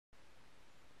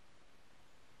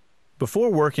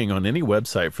Before working on any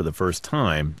website for the first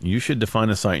time, you should define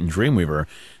a site in Dreamweaver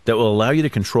that will allow you to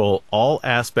control all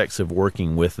aspects of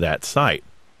working with that site.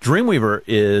 Dreamweaver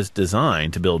is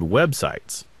designed to build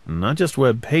websites, not just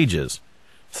web pages.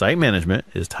 Site management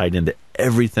is tied into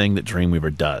everything that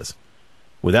Dreamweaver does.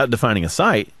 Without defining a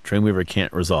site, Dreamweaver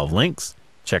can't resolve links,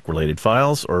 check related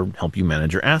files, or help you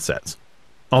manage your assets.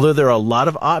 Although there are a lot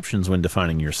of options when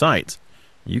defining your sites,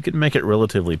 you can make it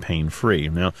relatively pain-free.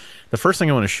 Now, the first thing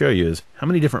I want to show you is how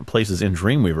many different places in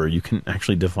Dreamweaver you can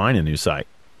actually define a new site.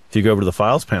 If you go over to the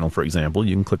Files panel, for example,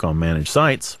 you can click on Manage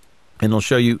Sites, and it'll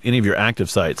show you any of your active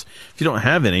sites. If you don't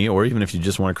have any, or even if you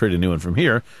just want to create a new one from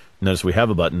here, notice we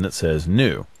have a button that says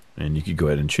New, and you could go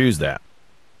ahead and choose that.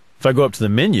 If I go up to the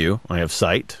menu, I have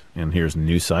Site, and here's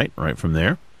New Site right from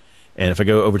there. And if I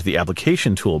go over to the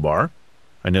Application toolbar,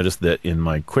 I notice that in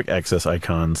my quick access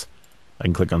icons, I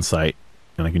can click on Site,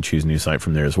 and I can choose New Site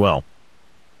from there as well.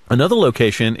 Another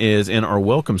location is in our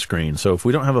welcome screen. So if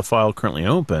we don't have a file currently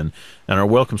open and our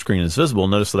welcome screen is visible,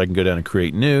 notice that I can go down and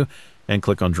create new and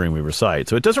click on Dreamweaver Site.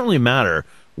 So it doesn't really matter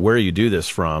where you do this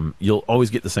from. You'll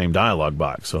always get the same dialog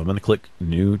box. So I'm going to click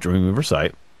New Dreamweaver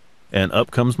Site, and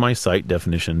up comes my site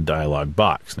definition dialog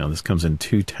box. Now this comes in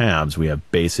two tabs. We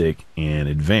have Basic and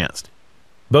Advanced.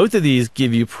 Both of these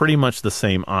give you pretty much the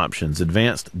same options.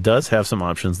 Advanced does have some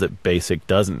options that Basic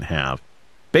doesn't have.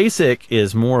 Basic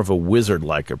is more of a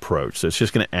wizard-like approach, so it's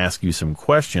just going to ask you some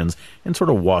questions and sort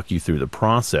of walk you through the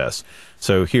process.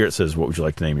 So here it says, what would you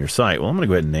like to name your site? Well, I'm going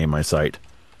to go ahead and name my site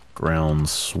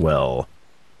Groundswell.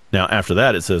 Now, after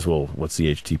that, it says, well, what's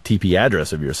the HTTP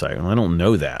address of your site? Well, I don't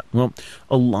know that. Well,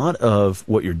 a lot of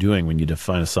what you're doing when you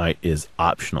define a site is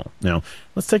optional. Now,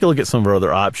 let's take a look at some of our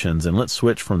other options, and let's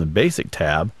switch from the Basic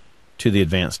tab to the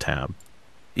Advanced tab.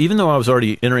 Even though I was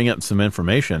already entering up some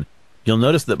information, you'll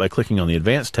notice that by clicking on the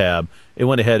Advanced tab, it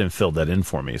went ahead and filled that in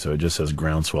for me. So it just says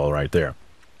Groundswell right there.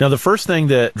 Now, the first thing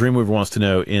that Dreamweaver wants to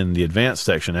know in the Advanced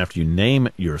section after you name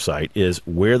your site is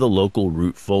where the local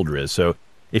root folder is. So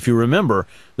if you remember,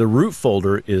 the root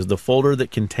folder is the folder that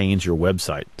contains your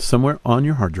website somewhere on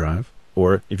your hard drive,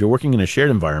 or if you're working in a shared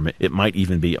environment, it might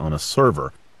even be on a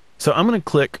server. So I'm going to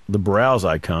click the Browse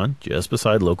icon just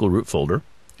beside local root folder,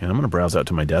 and I'm going to browse out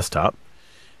to my desktop.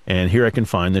 And here I can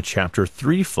find the Chapter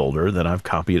 3 folder that I've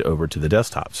copied over to the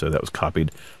desktop. So that was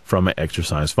copied from my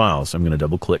exercise files. I'm going to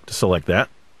double click to select that.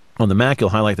 On the Mac,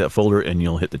 you'll highlight that folder and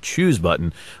you'll hit the Choose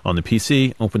button. On the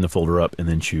PC, open the folder up and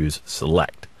then choose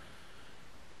Select.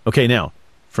 Okay, now,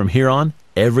 from here on,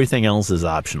 everything else is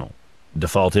optional.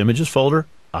 Default Images folder,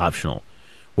 optional.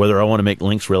 Whether I want to make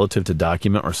links relative to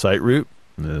document or site root,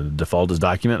 the default is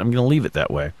document, I'm going to leave it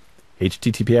that way.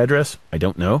 HTTP address, I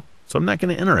don't know, so I'm not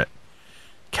going to enter it.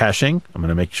 Caching, I'm going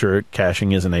to make sure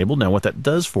caching is enabled. Now what that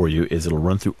does for you is it'll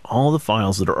run through all the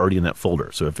files that are already in that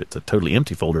folder. So if it's a totally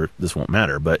empty folder, this won't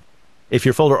matter. But if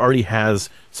your folder already has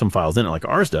some files in it like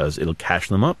ours does, it'll cache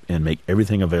them up and make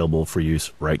everything available for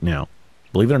use right now.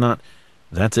 Believe it or not,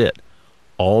 that's it.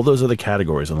 All those other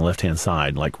categories on the left-hand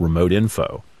side, like remote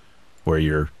info, where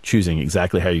you're choosing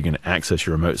exactly how you're going to access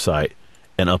your remote site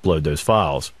and upload those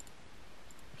files.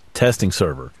 Testing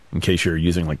server, in case you're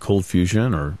using like Cold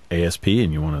Fusion or ASP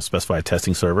and you want to specify a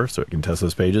testing server so it can test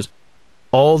those pages.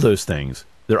 All those things,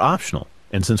 they're optional.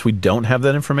 And since we don't have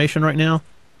that information right now,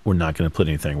 we're not going to put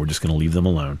anything. We're just going to leave them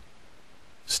alone.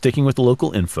 Sticking with the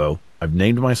local info, I've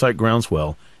named my site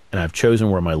Groundswell, and I've chosen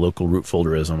where my local root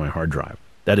folder is on my hard drive.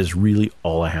 That is really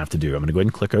all I have to do. I'm going to go ahead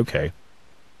and click OK.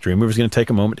 Dreamweaver is going to take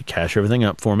a moment to cache everything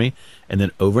up for me. And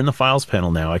then over in the Files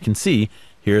panel now, I can see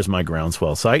here's my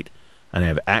Groundswell site, and I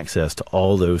have access to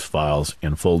all those files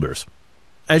and folders.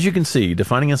 As you can see,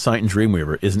 defining a site in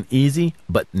Dreamweaver is an easy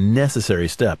but necessary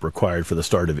step required for the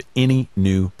start of any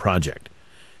new project.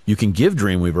 You can give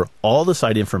Dreamweaver all the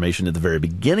site information at the very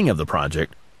beginning of the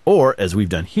project, or, as we've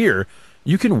done here,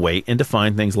 you can wait and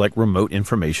define things like remote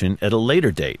information at a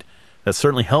later date. That's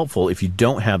certainly helpful if you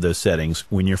don't have those settings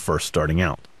when you're first starting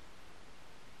out.